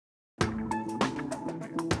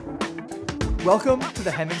Welcome to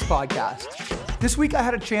the Hemmings Podcast. This week I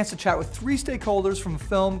had a chance to chat with three stakeholders from a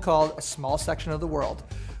film called A Small Section of the World.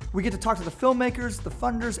 We get to talk to the filmmakers, the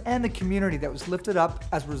funders, and the community that was lifted up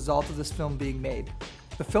as a result of this film being made.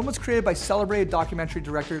 The film was created by celebrated documentary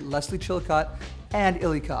director Leslie Chilcott and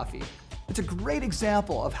Illy Coffee. It's a great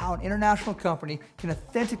example of how an international company can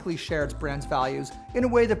authentically share its brand's values in a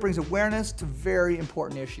way that brings awareness to very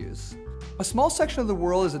important issues. A Small Section of the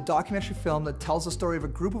World is a documentary film that tells the story of a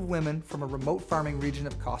group of women from a remote farming region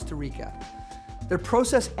of Costa Rica. Their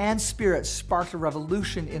process and spirit sparked a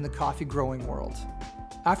revolution in the coffee growing world.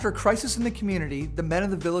 After a crisis in the community, the men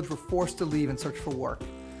of the village were forced to leave in search for work.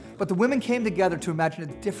 But the women came together to imagine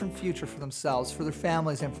a different future for themselves, for their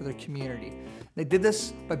families, and for their community. They did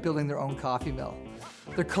this by building their own coffee mill.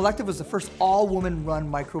 Their collective was the first all-woman run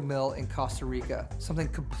micro mill in Costa Rica, something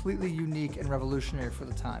completely unique and revolutionary for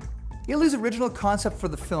the time. Illy's original concept for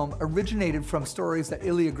the film originated from stories that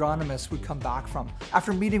Illy agronomists would come back from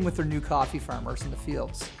after meeting with their new coffee farmers in the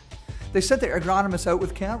fields. They sent their agronomists out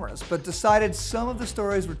with cameras, but decided some of the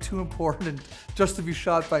stories were too important just to be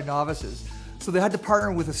shot by novices, so they had to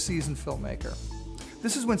partner with a seasoned filmmaker.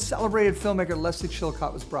 This is when celebrated filmmaker Leslie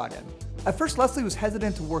Chilcott was brought in. At first, Leslie was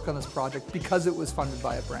hesitant to work on this project because it was funded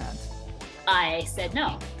by a brand. I said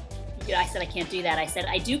no. I said I can't do that. I said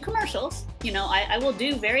I do commercials. I will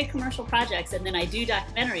do very commercial projects, and then I do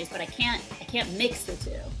documentaries, but I can't mix the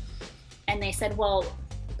two. And they said, well,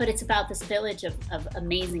 but it's about this village of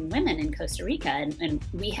amazing women in Costa Rica, and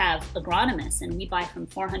we have agronomists, and we buy from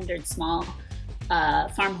 400 small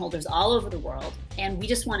farm holders all over the world, and we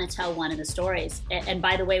just want to tell one of the stories. And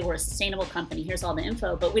by the way, we're a sustainable company. Here's all the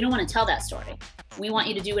info, but we don't want to tell that story. We want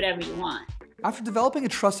you to do whatever you want. After developing a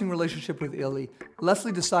trusting relationship with Illy,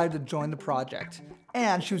 Leslie decided to join the project,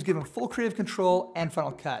 and she was given full creative control and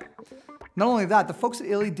final cut. Not only that, the folks at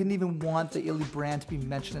Illy didn't even want the Illy brand to be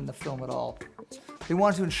mentioned in the film at all. They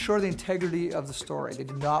wanted to ensure the integrity of the story. They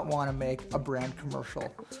did not want to make a brand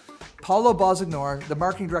commercial. Paolo Bonsignore, the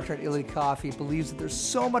marketing director at Illy Coffee, believes that there's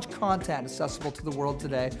so much content accessible to the world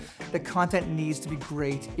today that content needs to be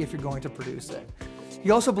great if you're going to produce it. He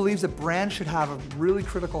also believes that brands should have a really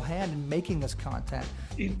critical hand in making this content.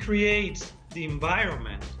 It creates the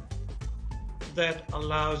environment that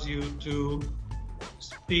allows you to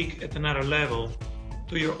speak at another level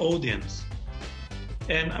to your audience.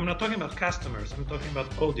 And I'm not talking about customers, I'm talking about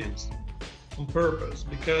audience on purpose,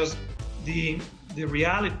 because the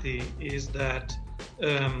reality is that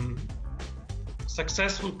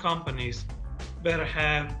successful companies better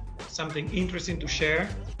have something interesting to share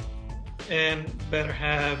and better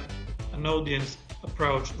have an audience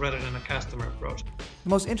approach rather than a customer approach. The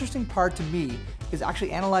most interesting part to me is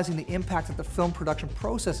actually analyzing the impact that the film production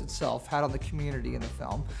process itself had on the community in the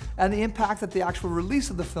film, and the impact that the actual release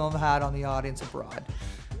of the film had on the audience abroad.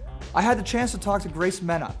 I had the chance to talk to Grace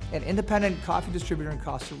Mena, an independent coffee distributor in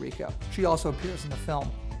Costa Rica. She also appears in the film.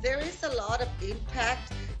 There is a lot of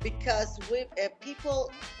impact because people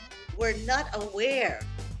were not aware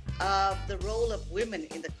of the role of women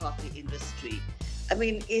in the coffee industry. I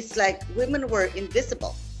mean, it's like women were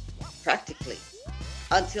invisible, practically,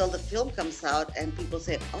 until the film comes out and people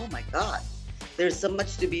say, oh my God, there's so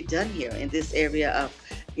much to be done here in this area of,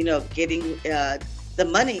 getting the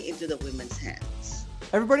money into the women's hands.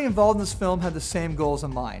 Everybody involved in this film had the same goals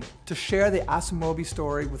in mind, to share the Asamoah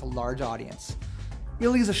story with a large audience.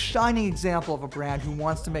 Illy is a shining example of a brand who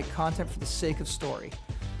wants to make content for the sake of story.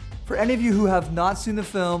 For any of you who have not seen the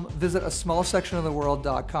film, visit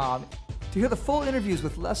asmallsectionoftheworld.com. To hear the full interviews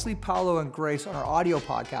with Leslie, Paolo, and Grace on our audio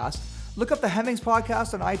podcast, look up the Hemmings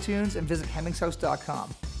Podcast on iTunes and visit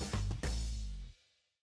hemmingshouse.com.